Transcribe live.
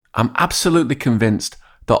I'm absolutely convinced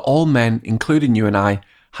that all men, including you and I,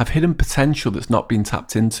 have hidden potential that's not been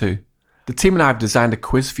tapped into. The team and I have designed a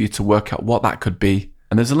quiz for you to work out what that could be,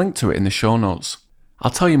 and there's a link to it in the show notes.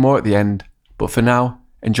 I'll tell you more at the end, but for now,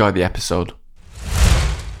 enjoy the episode.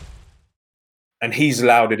 And he's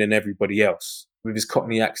louder than everybody else with his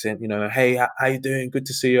Cockney accent, hey, how you doing? Good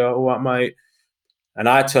to see you. All right, mate. And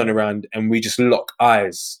I turn around and we just lock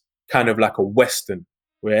eyes, kind of like a Western,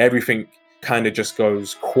 where everything kind of just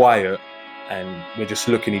goes quiet and we're just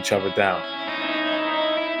looking each other down.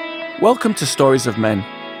 Welcome to Stories of Men,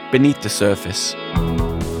 Beneath the Surface.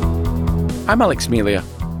 I'm Alex Melia.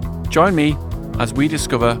 Join me as we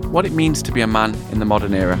discover what it means to be a man in the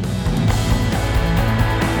modern era.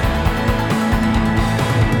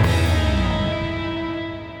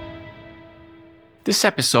 This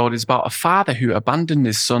episode is about a father who abandoned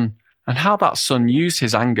his son and how that son used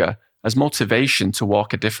his anger as motivation to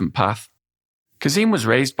walk a different path. Kazim was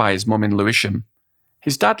raised by his mum in Lewisham.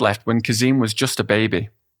 His dad left when Kazim was just a baby.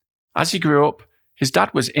 As he grew up, his dad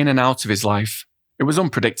was in and out of his life. It was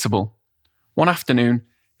unpredictable. One afternoon,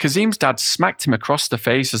 Kazim's dad smacked him across the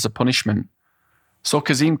face as a punishment. So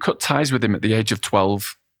Kazim cut ties with him at the age of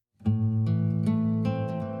 12.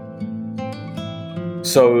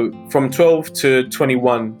 So from 12 to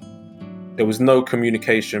 21, there was no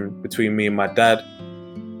communication between me and my dad.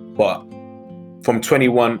 But from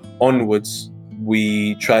 21 onwards,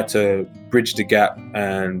 we tried to bridge the gap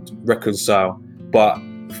and reconcile. But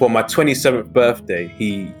for my 27th birthday,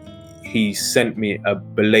 he sent me a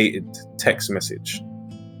belated text message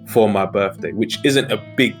for my birthday, which isn't a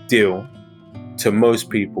big deal to most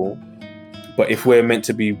people. But if we're meant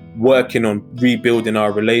to be working on rebuilding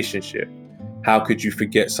our relationship, how could you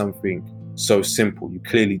forget something so simple? You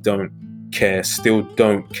clearly don't care, still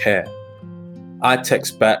don't care. I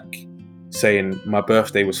text back saying my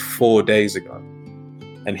birthday was 4 days ago.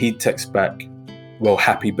 And he texts back, well,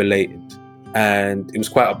 happy belated. And it was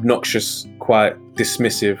quite obnoxious, quite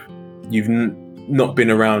dismissive. You've not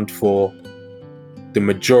been around for the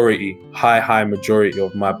majority, high majority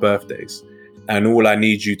of my birthdays. And all I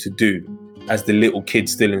need you to do, as the little kid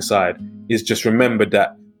still inside, is just remember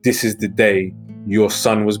that this is the day your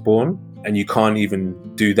son was born, and you can't even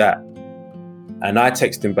do that. And I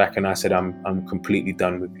texted him back and I said, I'm completely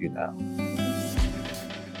done with you now.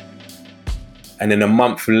 And then a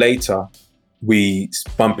month later, we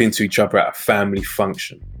bump into each other at a family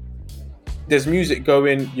function. There's music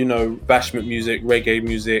going, bashment music, reggae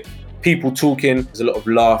music, people talking. There's a lot of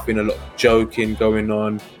laughing, a lot of joking going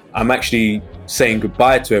on. I'm actually saying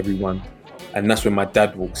goodbye to everyone. And that's when my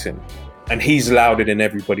dad walks in. And he's louder than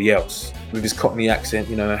everybody else with his Cockney accent,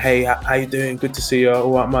 hey, how you doing? Good to see you.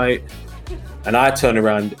 All right, mate. And I turn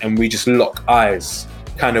around and we just lock eyes,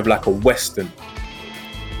 kind of like a Western,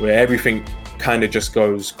 where everything kind of just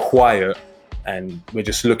goes quiet and we're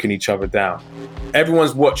just looking each other down.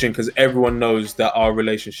 Everyone's watching because everyone knows that our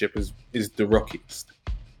relationship is the rockiest.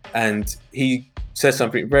 And he says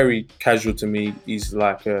something very casual to me. He's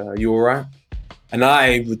like, are you all right? And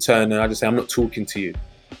I return and I just say, I'm not talking to you.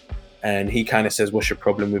 And he kind of says, what's your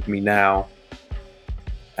problem with me now?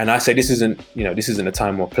 And I say, this isn't a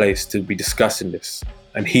time or place to be discussing this.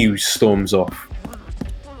 And he storms off.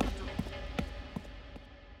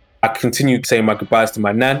 I continue saying my goodbyes to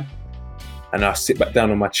my nan, and I sit back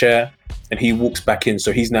down on my chair, and he walks back in.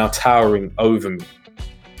 So he's now towering over me,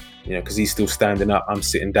 because he's still standing up, I'm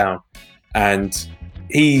sitting down. And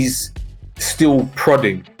he's still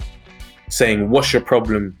prodding, saying, what's your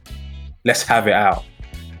problem? Let's have it out.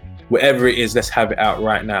 Whatever it is, let's have it out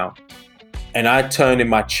right now. And I turn in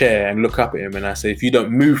my chair and look up at him and I say, if you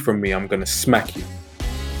don't move from me, I'm going to smack you.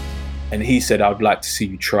 And he said, I would like to see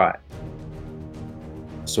you try.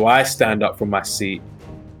 So I stand up from my seat,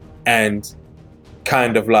 and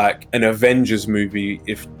kind of like an Avengers movie,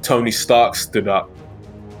 if Tony Stark stood up,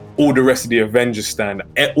 all the rest of the Avengers stand up.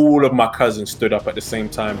 All of my cousins stood up at the same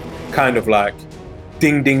time, kind of like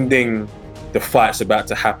ding, ding, ding, the fight's about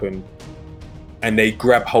to happen. And they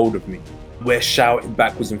grab hold of me. We're shouting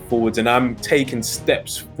backwards and forwards, and I'm taking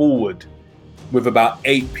steps forward with about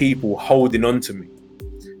 8 people holding onto me.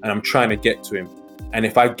 And I'm trying to get to him. And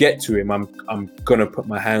if I get to him, I'm gonna put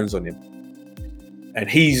my hands on him. And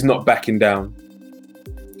he's not backing down.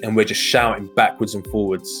 And we're just shouting backwards and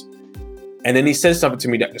forwards. And then he says something to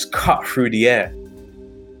me that just cut through the air.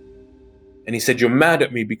 And he said, you're mad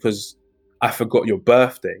at me because I forgot your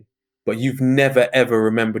birthday, but you've never ever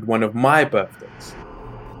remembered one of my birthdays.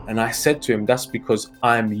 And I said to him, that's because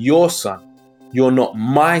I'm your son. You're not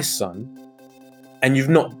my son. And you've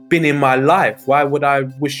not been in my life. Why would I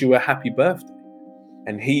wish you a happy birthday?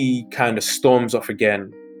 And he kind of storms off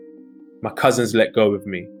again. My cousins let go of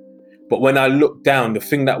me. But when I looked down, the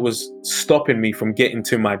thing that was stopping me from getting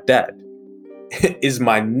to my dad is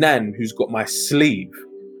my nan, who's got my sleeve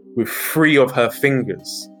with 3 of her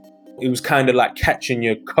fingers. It was kind of like catching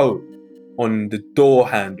your coat on the door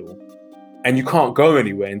handle, and you can't go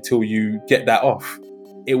anywhere until you get that off.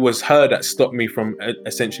 It was her that stopped me from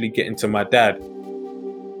essentially getting to my dad.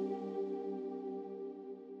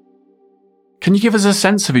 Can you give us a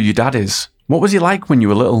sense of who your dad is? What was he like when you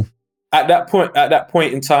were little? At that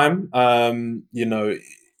point in time,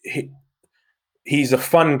 he's a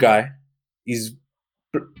fun guy. He's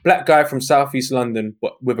black guy from Southeast London,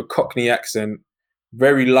 but with a Cockney accent,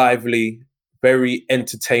 very lively, very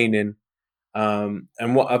entertaining. And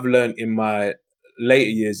what I've learned in my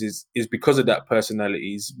later years is because of that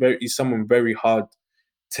personality, he's someone very hard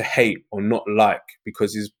to hate or not like,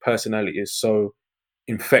 because his personality is so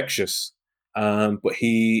infectious. But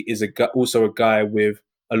he is also a guy with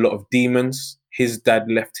a lot of demons. His dad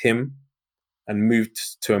left him and moved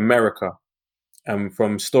to America. And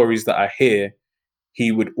from stories that I hear,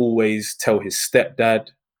 he would always tell his stepdad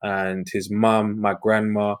and his mum, my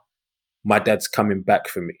grandma, my dad's coming back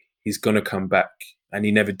for me. He's going to come back. And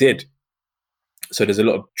he never did. So there's a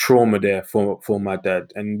lot of trauma there for my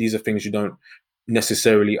dad. And these are things you don't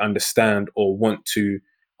necessarily understand or want to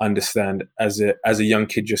understand as a young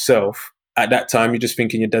kid yourself. At that time, you're just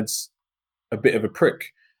thinking your dad's a bit of a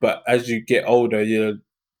prick. But as you get older,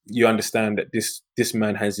 you understand that this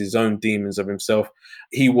man has his own demons of himself.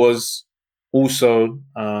 He was also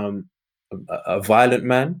a violent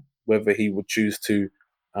man, whether he would choose to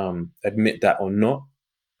admit that or not.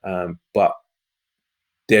 But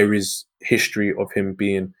there is history of him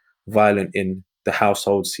being violent in the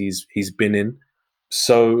households he's been in.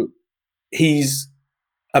 So he's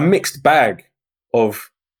a mixed bag of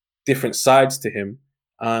different sides to him.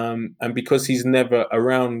 And because he's never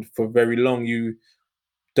around for very long, you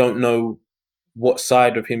don't know what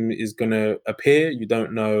side of him is going to appear. You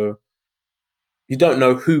don't know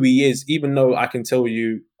who he is. Even though I can tell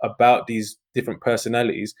you about these different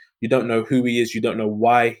personalities, you don't know who he is. You don't know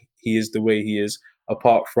why he is the way he is,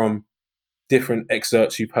 apart from different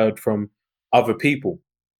excerpts you've heard from other people.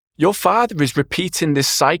 Your father is repeating this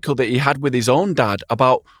cycle that he had with his own dad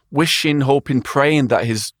about wishing, hoping, praying that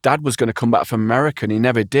his dad was going to come back from America, and he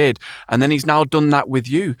never did. And then he's now done that with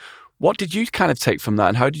you. What did you kind of take from that,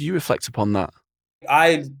 and how did you reflect upon that?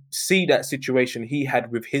 I see that situation he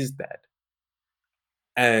had with his dad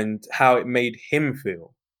and how it made him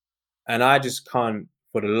feel. And I just can't,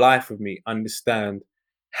 for the life of me, understand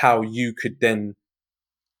how you could then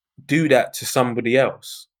do that to somebody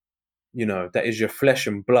else, that is your flesh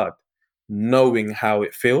and blood, knowing how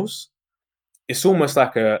it feels. It's almost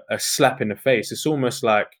like a slap in the face. It's almost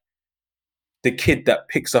like the kid that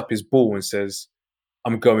picks up his ball and says,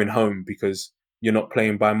 I'm going home because you're not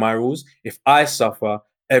playing by my rules. If I suffer,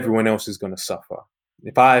 everyone else is going to suffer.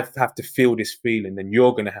 If I have to feel this feeling, then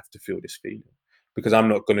you're going to have to feel this feeling, because I'm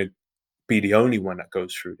not going to be the only one that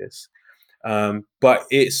goes through this. But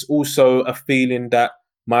it's also a feeling that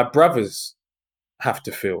my brothers have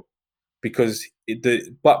to feel, because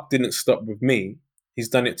the buck didn't stop with me. He's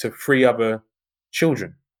done it to 3 other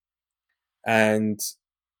children. And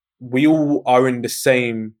we all are in the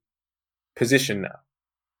same position now,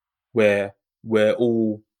 where we're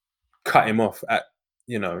all cut him off at,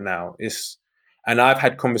 now. And I've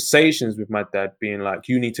had conversations with my dad being like,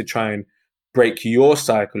 you need to try and break your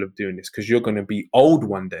cycle of doing this, because you're going to be old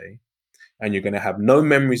one day and you're going to have no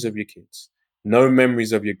memories of your kids, no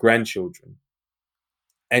memories of your grandchildren.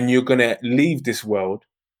 And you're going to leave this world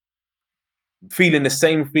feeling the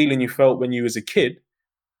same feeling you felt when you was a kid,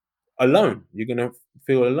 alone. You're going to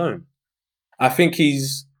feel alone. I think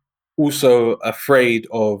he's also afraid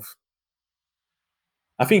of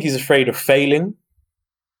failing.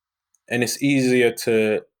 And it's easier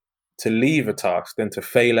to leave a task than to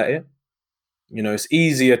fail at it. It's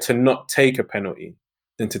easier to not take a penalty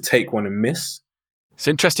than to take one and miss. It's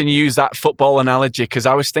interesting you use that football analogy, because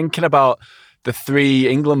I was thinking about the 3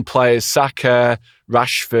 England players, Saka,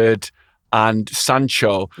 Rashford and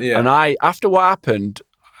Sancho. Yeah. And after what happened,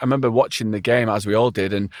 I remember watching the game, as we all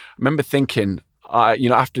did, and I remember thinking,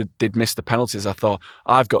 after they'd missed the penalties, I thought,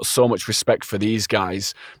 I've got so much respect for these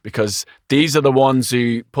guys, because these are the ones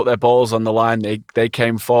who put their balls on the line. They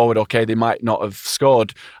came forward. Okay, they might not have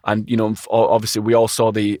scored. And, obviously we all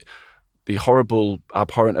saw the horrible,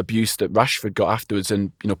 abhorrent abuse that Rashford got afterwards,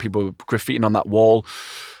 and, people were graffitiing on that wall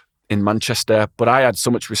in Manchester. But I had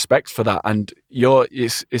so much respect for that. And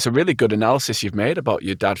it's a really good analysis you've made about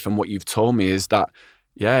your dad from what you've told me, is that,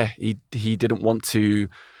 yeah, he didn't want to...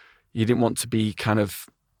 You didn't want to be kind of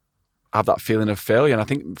have that feeling of failure. And I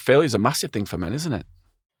think failure is a massive thing for men, isn't it?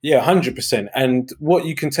 Yeah, 100%. And what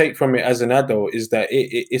you can take from it as an adult is that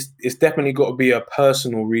it's definitely got to be a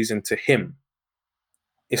personal reason to him.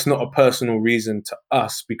 It's not a personal reason to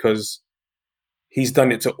us because he's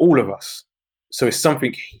done it to all of us. So it's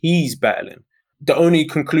something he's battling. The only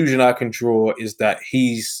conclusion I can draw is that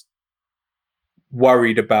he's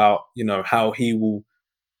worried about, how he will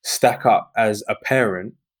stack up as a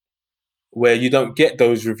parent, where you don't get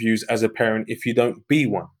those reviews as a parent if you don't be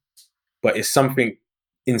one. But it's something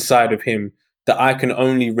inside of him that I can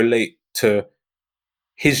only relate to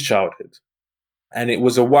his childhood. And it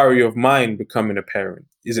was a worry of mine becoming a parent.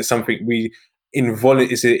 Is it something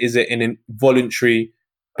is it an involuntary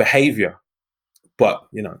behavior? But,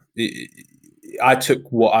 I took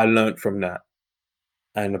what I learned from that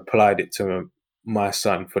and applied it to my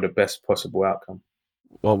son for the best possible outcome.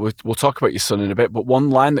 Well, we'll talk about your son in a bit, but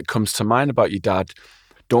one line that comes to mind about your dad: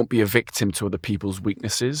 don't be a victim to other people's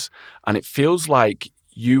weaknesses. And it feels like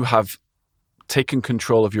you have taken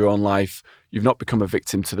control of your own life. You've not become a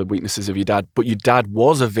victim to the weaknesses of your dad, but your dad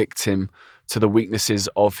was a victim to the weaknesses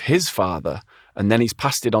of his father, and then he's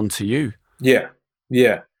passed it on to you. Yeah,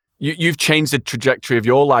 yeah. You've changed the trajectory of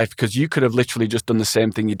your life because you could have literally just done the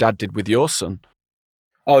same thing your dad did with your son.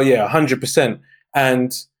 Oh, yeah, 100%.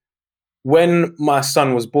 And when my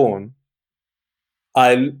son was born,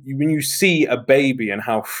 when you see a baby and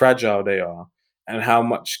how fragile they are and how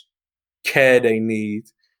much care they need,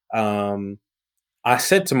 I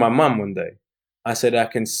said to my mum one day, I said, I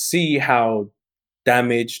can see how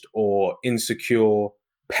damaged or insecure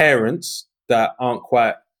parents that aren't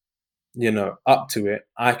quite, up to it,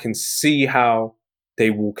 I can see how they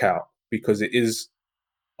walk out because it is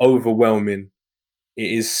overwhelming.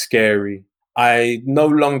 It is scary. I no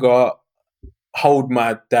longer hold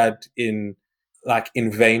my dad in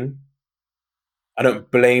vain. I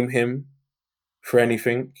don't blame him for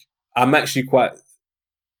anything. I'm actually quite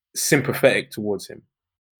sympathetic towards him.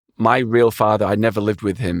 My real father, I never lived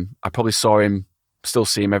with him. I probably still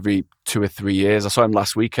see him every 2 or 3 years. I saw him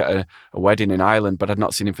last week at a wedding in Ireland, but I'd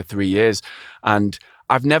not seen him for 3 years. And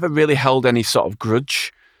I've never really held any sort of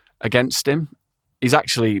grudge against him. He's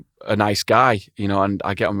actually a nice guy, and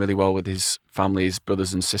I get on really well with his family, his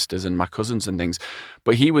brothers and sisters and my cousins and things.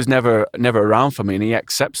 But he was never around for me, and he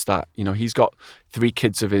accepts that. He's got 3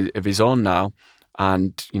 kids of his own now,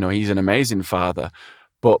 and, he's an amazing father.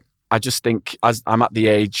 But I just think as I'm at the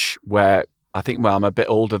age where I think, I'm a bit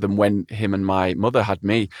older than when him and my mother had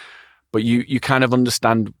me, but you kind of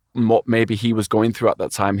understand what maybe he was going through at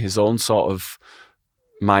that time, his own sort of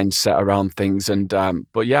mindset around things. And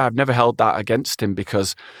but yeah, I've never held that against him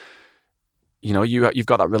because you've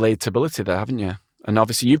got that relatability there, haven't you? And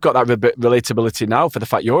obviously you've got that relatability now for the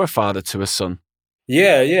fact you're a father to a son.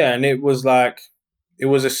 Yeah, yeah, and it was a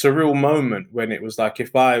surreal moment when it was like,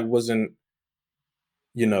 if I wasn't,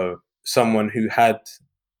 someone who had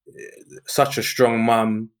such a strong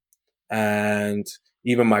mum and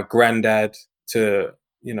even my granddad to,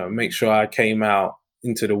 make sure I came out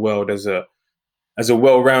into the world as a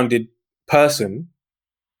well-rounded person,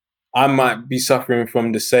 I might be suffering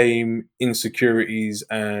from the same insecurities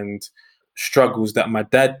and struggles that my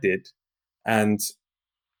dad did. And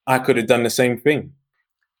I could have done the same thing.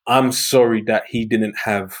 I'm sorry that he didn't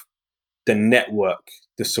have the network,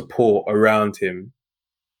 the support around him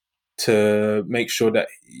to make sure that,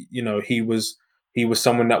 he was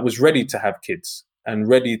someone that was ready to have kids and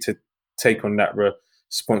ready to take on that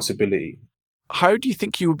responsibility. How do you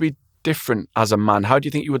think you would be different as a man? How do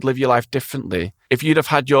you think you would live your life differently if you'd have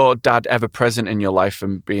had your dad ever present in your life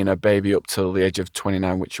and being a baby up till the age of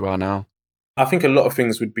 29, which you are now? I think a lot of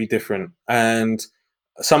things would be different, and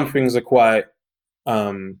some things are quite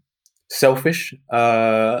selfish.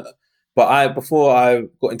 But before I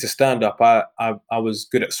got into stand up, I was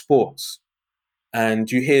good at sports,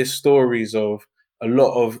 and you hear stories of a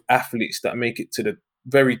lot of athletes that make it to the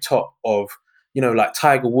very top of, like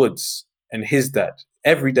Tiger Woods and his dad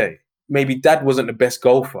every day. Maybe dad wasn't the best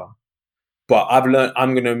golfer, but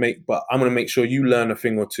I'm gonna make sure you learn a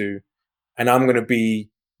thing or two, and I'm gonna be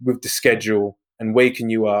with the schedule and waking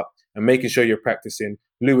you up and making sure you're practicing.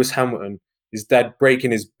 Lewis Hamilton, his dad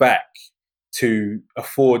breaking his back to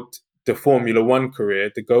afford the Formula One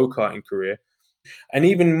career, the go-karting career, and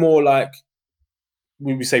even more like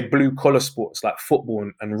we would say blue collar sports like football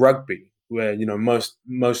and rugby, where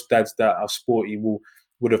most dads that are sporty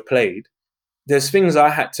would have played. There's things I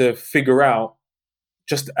had to figure out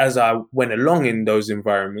just as I went along in those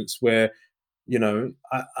environments where,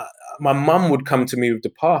 my mum would come to me with the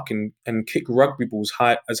park and kick rugby balls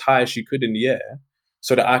as high as she could in the air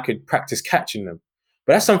so that I could practice catching them.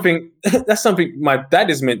 But that's something my dad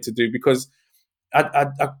is meant to do because I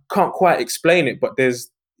can't quite explain it, but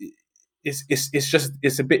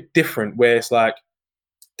it's a bit different where it's like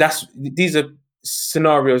these are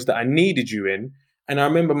scenarios that I needed you in. And I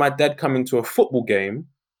remember my dad coming to a football game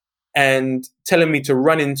and telling me to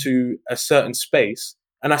run into a certain space,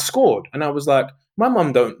 and I scored. And I was like, my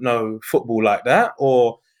mum don't know football like that.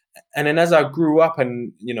 And then as I grew up,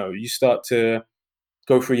 and you start to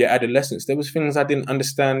go through your adolescence, there was things I didn't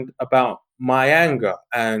understand about my anger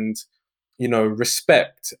and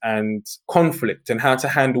respect and conflict and how to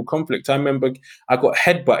handle conflict. I remember I got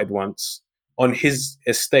headbutted once on his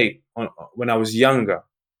estate when I was younger,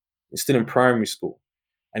 still in primary school,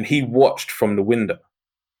 and he watched from the window.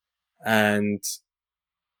 And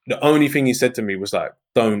the only thing he said to me was like,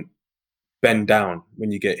 "Don't bend down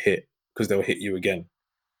when you get hit because they'll hit you again."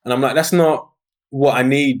 And I'm like, that's not what I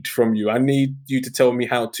need from you. I need you to tell me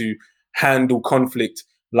how to handle conflict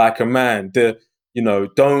like a man.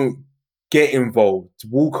 Don't get involved,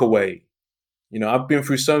 walk away. I've been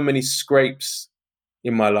through so many scrapes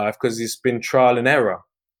in my life because it's been trial and error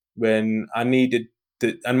when I needed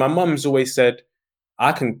and my mum's always said,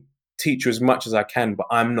 I can teach you as much as I can, but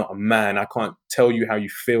I'm not a man. I can't tell you how you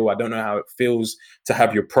feel. I don't know how it feels to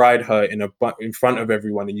have your pride hurt in front of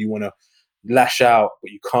everyone and you want to lash out, but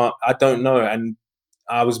you can't. I don't know. And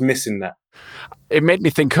I was missing that. It made me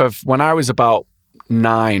think of when I was about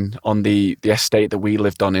 9 on the estate that we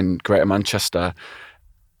lived on in Greater Manchester.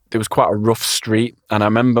 There was quite a rough street, and I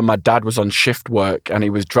remember my dad was on shift work and he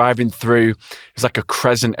was driving through, it was like a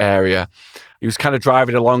crescent area. He was kind of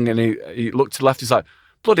driving along and he looked to the left, he's like,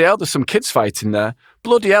 bloody hell, there's some kids fighting there.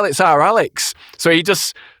 Bloody hell, it's our Alex. So he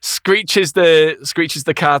just screeches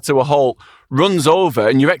the car to a halt, runs over,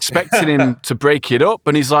 and you're expecting him to break it up.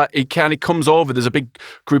 And he's like, he kind of comes over. There's a big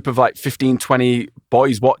group of like 15, 20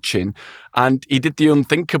 boys watching. And he did the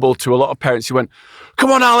unthinkable to a lot of parents. He went,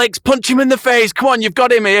 come on, Alex, punch him in the face. Come on, you've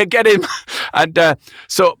got him here, get him. And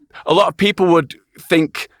so a lot of people would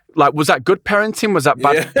think, like, was that good parenting? Was that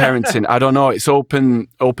bad parenting? I don't know. It's open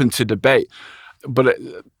to debate. But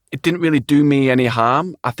it didn't really do me any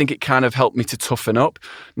harm. I think it kind of helped me to toughen up.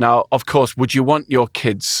 Now, of course, would you want your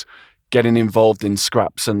kids getting involved in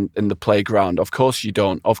scraps and in the playground? Of course you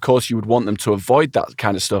don't. Of course you would want them to avoid that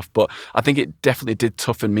kind of stuff. But I think it definitely did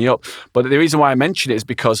toughen me up. But the reason why I mention it is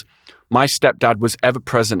because my stepdad was ever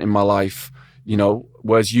present in my life,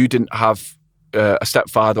 whereas you didn't have a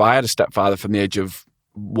stepfather. I had a stepfather from the age of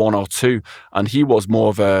 1 or 2, and he was more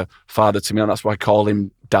of a father to me, and that's why I call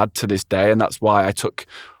him dad to this day. And that's why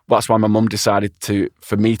my mum decided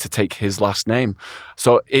for me to take his last name.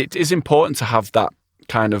 So it is important to have that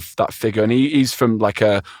kind of that figure. And he's from like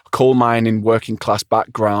a coal mining working class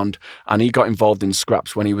background, and he got involved in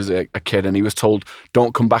scraps when he was a kid, and he was told,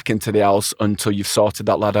 don't come back into the house until you've sorted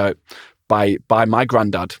that lad out by my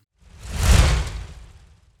granddad.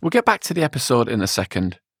 We'll get back to the episode in a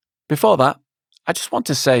second. Before that, I just want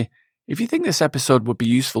to say, if you think this episode would be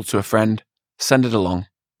useful to a friend, send it along.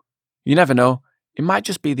 You never know, it might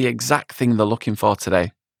just be the exact thing they're looking for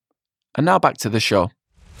today. And now back to the show.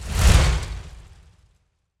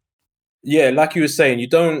 Yeah, like you were saying, you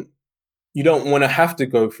don't want to have to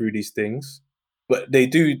go through these things, but they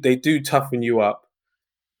do toughen you up.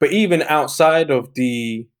 But even outside of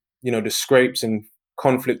the scrapes and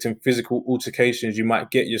conflict and physical altercations you might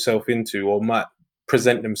get yourself into or might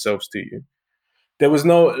present themselves to you, there was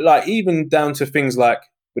no, like, even down to things like,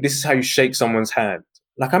 but this is how you shake someone's hand.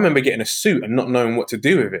 Like, I remember getting a suit and not knowing what to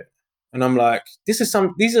do with it. And I'm like, these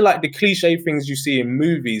are like the cliche things you see in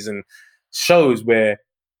movies and shows where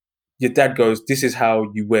your dad goes, this is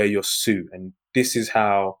how you wear your suit. And this is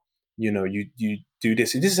how, you do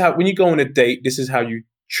this. And this is how, when you go on a date, this is how you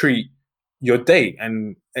treat your date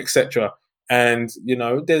and etc. And,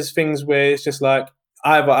 there's things where it's just like,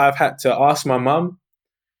 either I've had to ask my mum,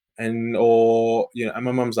 and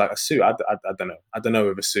my mum's like, a suit? I don't know. I don't know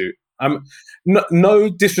with a suit. No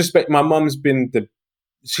disrespect. My mum's been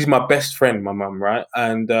she's my best friend, my mum, right?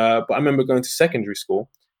 And but I remember going to secondary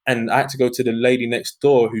school, and I had to go to the lady next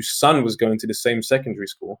door whose son was going to the same secondary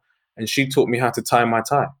school, and she taught me how to tie my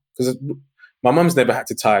tie, because my mum's never had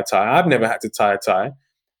to tie a tie. I've never had to tie a tie.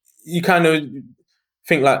 You kind of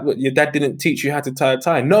think like, what, your dad didn't teach you how to tie a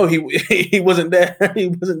tie? No, he wasn't there. He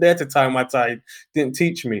wasn't there to tie my tie. He didn't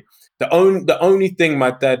teach me. The only thing my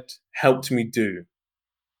dad helped me do,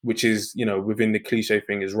 which is, within the cliche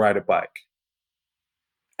thing, is ride a bike.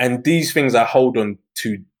 And these things I hold on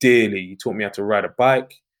to dearly. He taught me how to ride a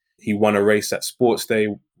bike. He won a race at Sports Day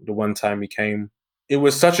the one time he came. It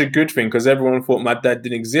was such a good thing because everyone thought my dad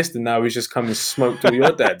didn't exist, and now he's just come and smoked all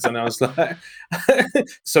your dads. And I was like,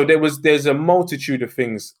 so there's a multitude of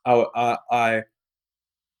things I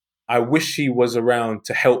wish he was around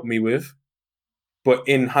to help me with. But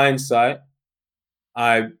in hindsight,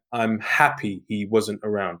 I'm happy he wasn't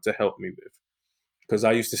around to help me with, because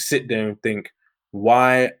I used to sit there and think,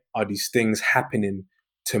 why are these things happening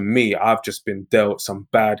to me? I've just been dealt some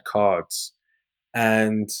bad cards.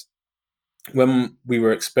 And when we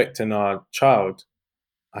were expecting our child,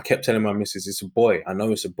 I kept telling my missus, it's a boy. I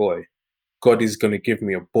know it's a boy. God is going to give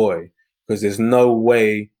me a boy, because there's no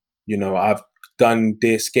way, I've done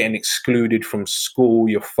this, getting excluded from school,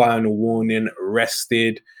 your final warning,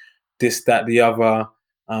 arrested, this, that, the other,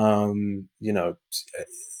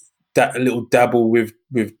 that little dabble with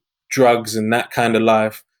drugs and that kind of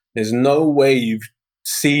life. There's no way you've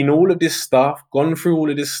seen all of this stuff, gone through all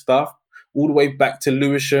of this stuff, all the way back to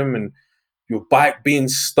Lewisham and your bike being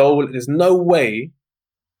stolen. There's no way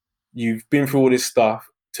you've been through all this stuff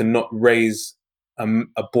to not raise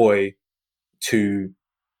a boy to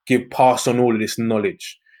pass on all of this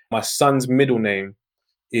knowledge. My son's middle name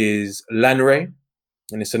is Lanre,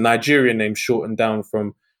 and it's a Nigerian name shortened down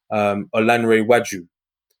from Olanre Waju,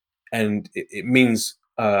 and it means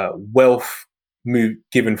wealth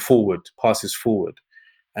given forward, passes forward.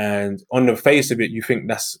 And on the face of it, you think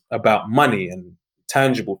that's about money and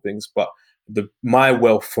tangible things, but my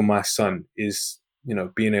wealth for my son is,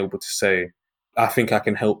 being able to say, I think I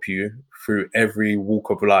can help you through every walk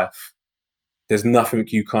of life. There's nothing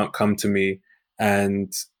you can't come to me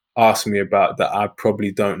and ask me about that I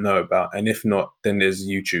probably don't know about. And if not, then there's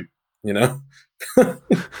YouTube, Do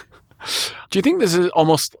you think there's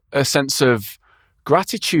almost a sense of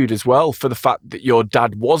gratitude as well for the fact that your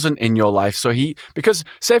dad wasn't in your life? So because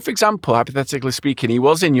say, for example, hypothetically speaking, he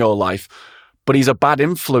was in your life, but he's a bad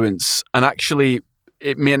influence, and actually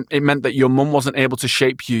it meant that your mum wasn't able to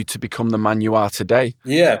shape you to become the man you are today.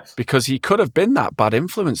 Yeah. Because he could have been that bad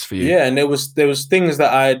influence for you. Yeah, and there was things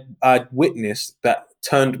that I'd witnessed that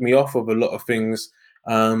turned me off of a lot of things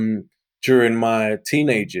during my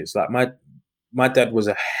teenage years. Like my dad was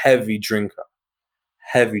a heavy drinker.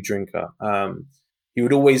 He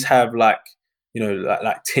would always have like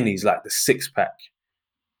tinnies, like the 6-pack.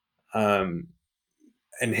 And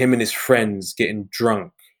him and his friends getting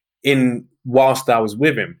drunk whilst I was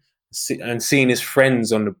with him, and seeing his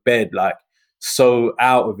friends on the bed, like so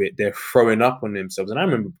out of it, they're throwing up on themselves. And I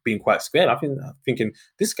remember being quite scared. I'm thinking,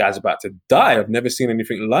 this guy's about to die. I've never seen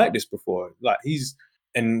anything like this before.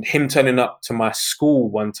 And him turning up to my school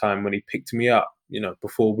one time when he picked me up,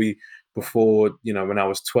 before when I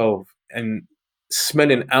was 12, and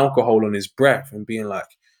smelling alcohol on his breath and being like,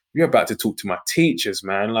 you're about to talk to my teachers,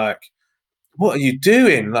 man. Like, what are you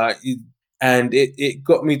doing? And it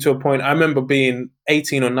got me to a point. I remember being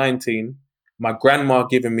 18 or 19, my grandma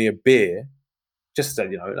giving me a beer, just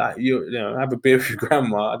said, have a beer with your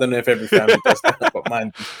grandma. I don't know if every family does that, but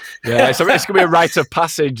mine. Yeah, so it's going to be a rite of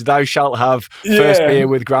passage. Thou shalt have first beer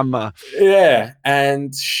with grandma. Yeah,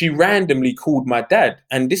 and she randomly called my dad,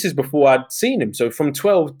 and this is before I'd seen him. So from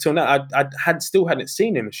 12 till now, I still hadn't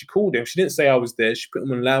seen him. She called him. She didn't say I was there. She put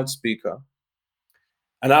him on loudspeaker.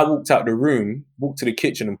 And I walked out the room, walked to the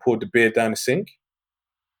kitchen, and poured the beer down the sink,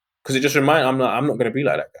 because it just reminded I'm not going to be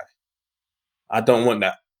like that guy. I don't want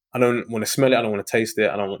that. I don't want to smell it. I don't want to taste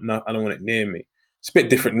it. I don't want it near me. It's a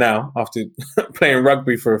bit different now after playing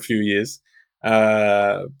rugby for a few years.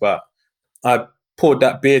 But I poured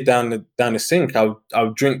that beer down the sink. I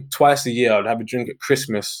would drink twice a year. I'd have a drink at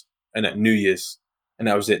Christmas and at New Year's, and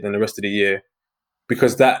that was it. Then the rest of the year,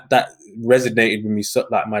 because that resonated with me. So,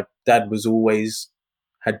 like, my dad was always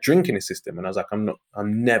had drink in his system, and I was like,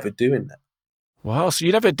 I'm never doing that. Wow. So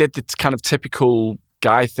you never did the kind of typical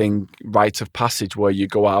guy thing, rite of passage, where you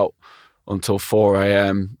go out until 4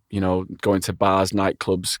 a.m., going to bars,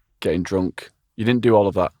 nightclubs, getting drunk. You didn't do all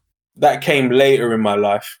of that? That came later in my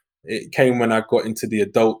life. It came when I got into the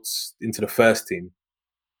adults, into the first team.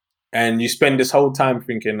 And you spend this whole time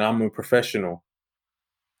thinking, I'm a professional.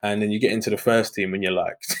 And then you get into the first team and you're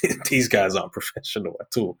like, these guys aren't professional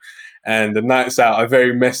at all. And the nights out are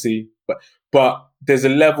very messy. But there's a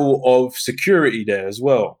level of security there as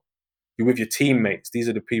well. You're with your teammates. These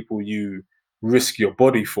are the people you risk your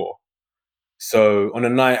body for. So on a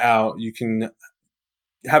night out, you can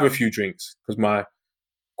have a few drinks, because my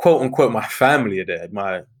quote unquote, my family are there.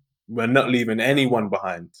 We're not leaving anyone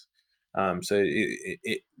behind. So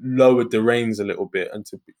it lowered the reins a little bit, and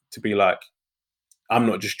to be like, I'm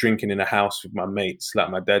not just drinking in a house with my mates like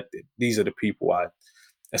my dad did. These are the people I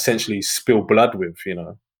essentially spill blood with,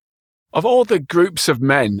 Of all the groups of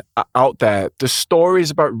men out there, the stories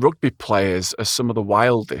about rugby players are some of the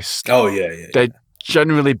wildest. Oh, yeah. They're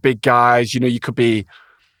generally big guys. You could be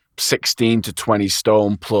 16 to 20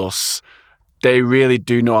 stone plus. They really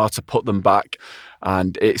do know how to put them back.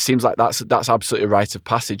 And it seems like that's absolutely a rite of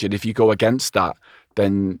passage. And if you go against that,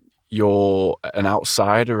 then you're an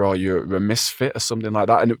outsider or you're a misfit or something like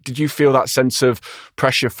that. And did you feel that sense of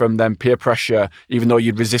pressure from them, peer pressure, even though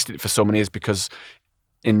you'd resisted it for so many years because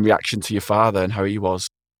in reaction to your father and how he was?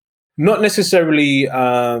 Not necessarily.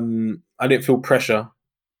 I didn't feel pressure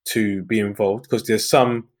to be involved because there's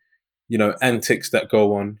some, antics that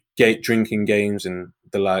go on, drinking games and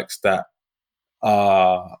the likes that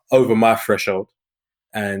are over my threshold.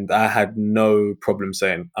 And I had no problem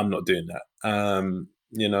saying, I'm not doing that.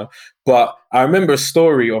 But I remember a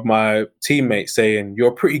story of my teammate saying,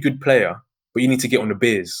 you're a pretty good player, but you need to get on the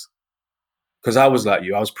beers. Because I was like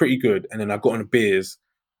you, I was pretty good. And then I got on the beers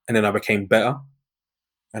and then I became better.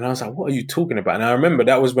 And I was like, what are you talking about? And I remember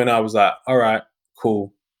that was when I was like, all right,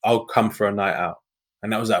 cool. I'll come for a night out.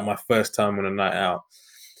 And that was like my first time on a night out.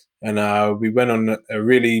 And we went on a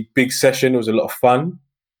really big session. It was a lot of fun.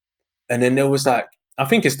 And then there was like, I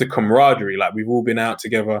think it's the camaraderie. Like we've all been out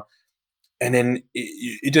together. And then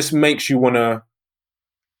it just makes you want to,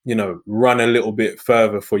 run a little bit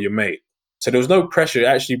further for your mate. So there was no pressure. It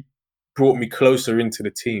actually brought me closer into the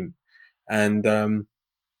team. And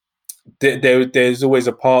there's always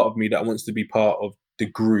a part of me that wants to be part of the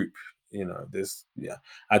group.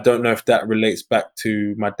 I don't know if that relates back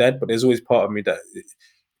to my dad, but there's always part of me that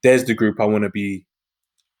there's the group I want to be.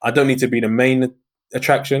 I don't need to be the main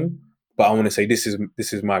attraction, but I want to say this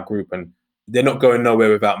is my group, and they're not going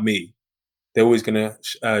nowhere without me. They're always going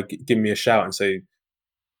to give me a shout and say,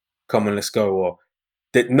 come on, let's go. Or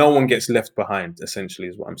that no one gets left behind, essentially,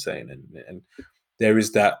 is what I'm saying. And there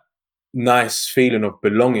is that nice feeling of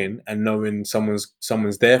belonging and knowing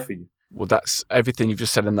someone's there for you. Well, that's everything you've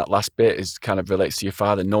just said in that last bit is kind of relates to your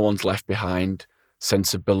father. No one's left behind,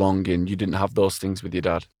 sense of belonging. You didn't have those things with your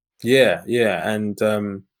dad. Yeah. And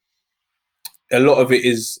a lot of it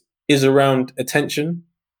is around attention.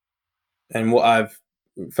 And what I've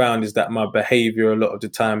found is that my behavior a lot of the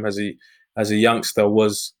time as a youngster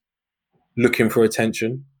was looking for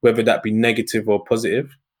attention, whether that be negative or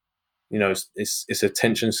positive. It's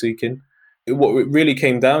attention seeking. What it really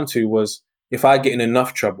came down to was if I get in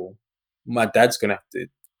enough trouble, my dad's going to have to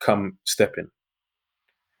come step in.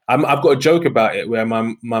 I've got a joke about it where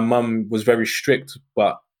my mum was very strict,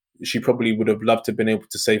 but she probably would have loved to have been able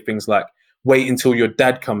to say things like, wait until your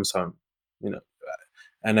dad comes home,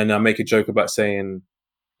 And then I make a joke about saying,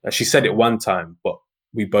 she said it one time, but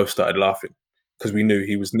we both started laughing because we knew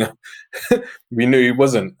he was no, we knew he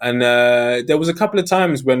wasn't. And there was a couple of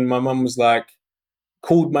times when my mum was like,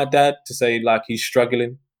 called my dad to say like he's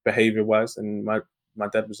struggling behavior-wise, and my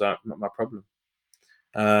dad was like, not my problem.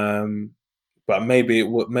 But maybe a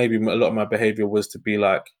lot of my behavior was to be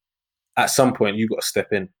like, at some point you got to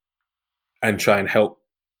step in and try and help,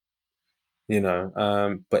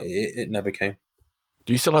 but it never came.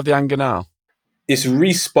 Do you still have the anger now? It's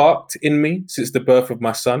re-sparked in me since the birth of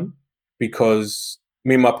my son, because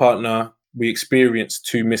me and my partner, we experienced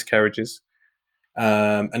 2 miscarriages.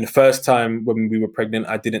 And the first time when we were pregnant,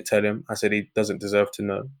 I didn't tell him. I said he doesn't deserve to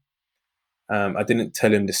know. I didn't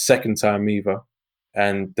tell him the second time either.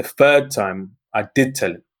 And the third time, I did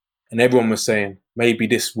tell him. And everyone was saying, maybe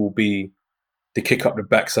this will be the kick up the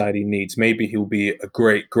backside he needs. Maybe he'll be a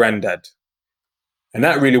great granddad. And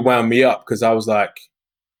that really wound me up, because I was like,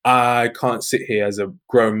 I can't sit here as a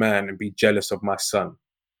grown man and be jealous of my son.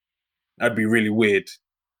 That'd be really weird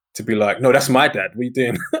to be like, no, that's my dad. What are you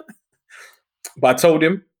doing? But I told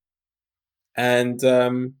him, and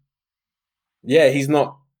he's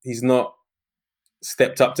not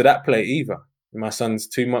stepped up to that plate either. My son's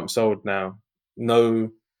 2 months old now. No,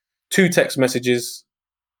 2 text messages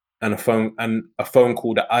and a phone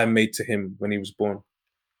call that I made to him when he was born.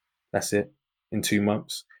 That's it, in 2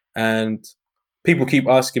 months. And people keep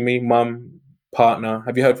asking me, mum, partner,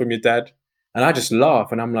 have you heard from your dad? And I just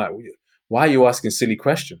laugh, and I'm like, why are you asking silly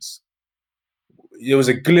questions? There was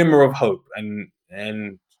a glimmer of hope,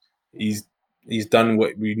 and he's done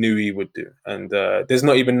what we knew he would do. And there's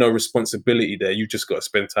not even no responsibility there. You just got to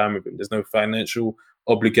spend time with him. There's no financial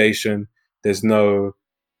obligation. There's no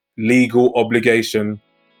legal obligation.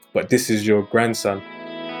 But this is your grandson.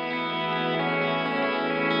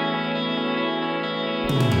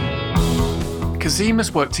 Kazeem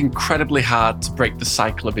has worked incredibly hard to break the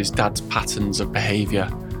cycle of his dad's patterns of behaviour.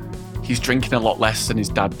 He's drinking a lot less than his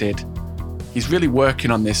dad did. He's really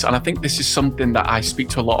working on this, and I think this is something that I speak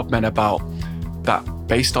to a lot of men about, that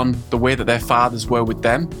based on the way that their fathers were with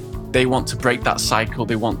them, they want to break that cycle.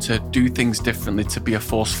 They want to do things differently to be a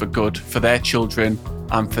force for good for their children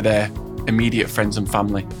and for their immediate friends and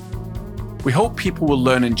family. We hope people will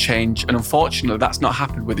learn and change, and unfortunately that's not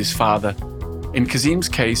happened with his father. In Kazim's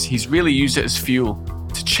case, he's really used it as fuel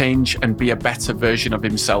to change and be a better version of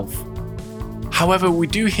himself. However, we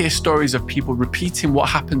do hear stories of people repeating what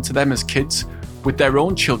happened to them as kids with their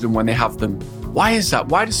own children when they have them. Why is that?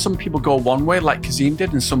 Why do some people go one way like Kazim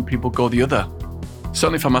did and some people go the other?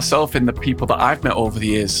 Certainly for myself and the people that I've met over the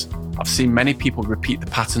years, I've seen many people repeat the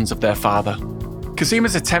patterns of their father. Kazim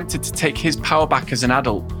has attempted to take his power back as an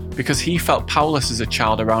adult because he felt powerless as a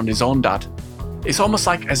child around his own dad. It's almost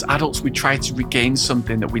like as adults we try to regain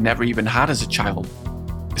something that we never even had as a child.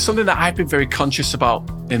 It's something that I've been very conscious about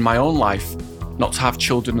in my own life, not to have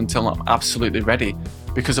children until I'm absolutely ready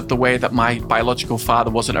because of the way that my biological father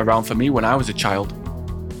wasn't around for me when I was a child.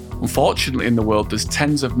 Unfortunately in the world there's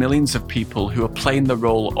tens of millions of people who are playing the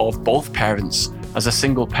role of both parents as a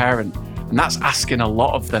single parent, and that's asking a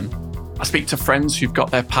lot of them. I speak to friends who've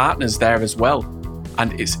got their partners there as well,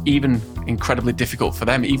 and it's even incredibly difficult for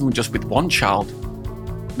them, even just with one child.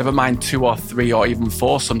 Never mind 2 or 3 or even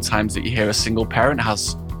 4 sometimes that you hear a single parent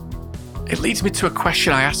has. It leads me to a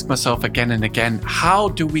question I ask myself again and again. How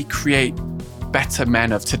do we create better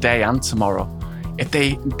men of today and tomorrow if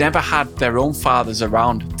they never had their own fathers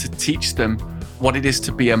around to teach them what it is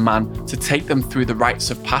to be a man, to take them through the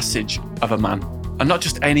rites of passage of a man? And not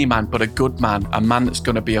just any man, but a good man, a man that's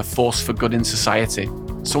going to be a force for good in society.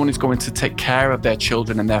 Someone who's going to take care of their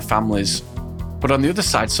children and their families. But on the other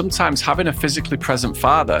side, sometimes having a physically present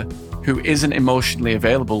father who isn't emotionally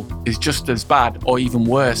available is just as bad or even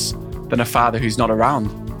worse than a father who's not around.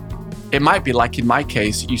 It might be like in my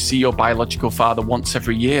case, you see your biological father once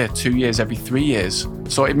every year, 2 years, every 3 years.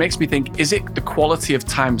 So it makes me think, is it the quality of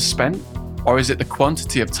time spent or is it the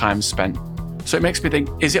quantity of time spent? So it makes me think,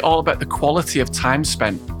 is it all about the quality of time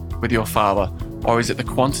spent with your father or is it the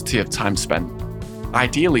quantity of time spent?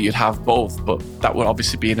 Ideally, you'd have both, but that would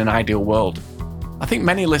obviously be in an ideal world. I think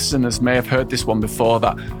many listeners may have heard this one before,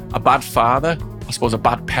 that a bad father, I suppose a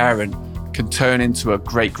bad parent, can turn into a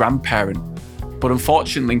great grandparent. But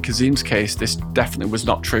unfortunately, in Kazim's case, this definitely was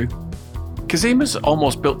not true. Kazim has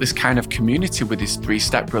almost built this kind of community with his 3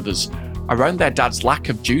 stepbrothers around their dad's lack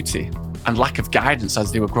of duty and lack of guidance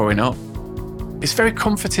as they were growing up. It's very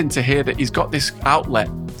comforting to hear that he's got this outlet,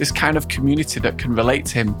 this kind of community that can relate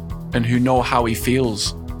to him and who know how he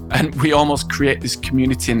feels. And we almost create this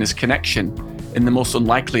community and this connection in the most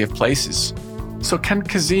unlikely of places. So can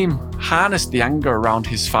Kazim harness the anger around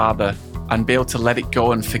his father and be able to let it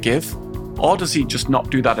go and forgive? Or does he just not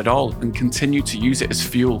do that at all and continue to use it as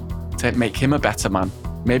fuel to make him a better man?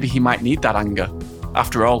 Maybe he might need that anger.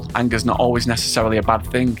 After all, anger's not always necessarily a bad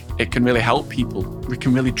thing. It can really help people. It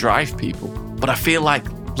can really drive people. But I feel like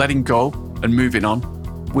letting go and moving on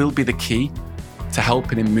will be the key to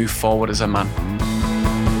helping him move forward as a man.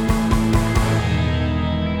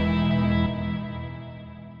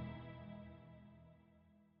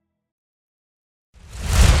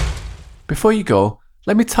 Before you go,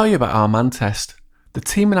 let me tell you about our man test. The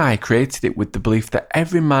team and I created it with the belief that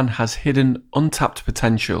every man has hidden, untapped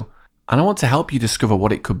potential, and I want to help you discover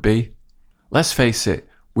what it could be. Let's face it,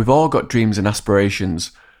 we've all got dreams and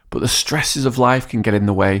aspirations, but the stresses of life can get in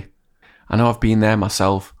the way. I know I've been there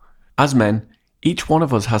myself. As men, each one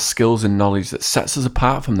of us has skills and knowledge that sets us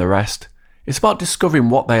apart from the rest. It's about discovering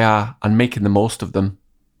what they are and making the most of them.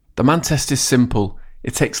 The man test is simple.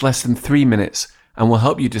 It takes less than 3 minutes and will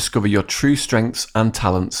help you discover your true strengths and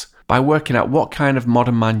talents by working out what kind of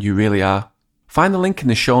modern man you really are. Find the link in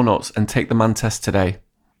the show notes and take the man test today.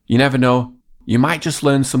 You never know, you might just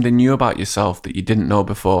learn something new about yourself that you didn't know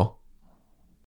before.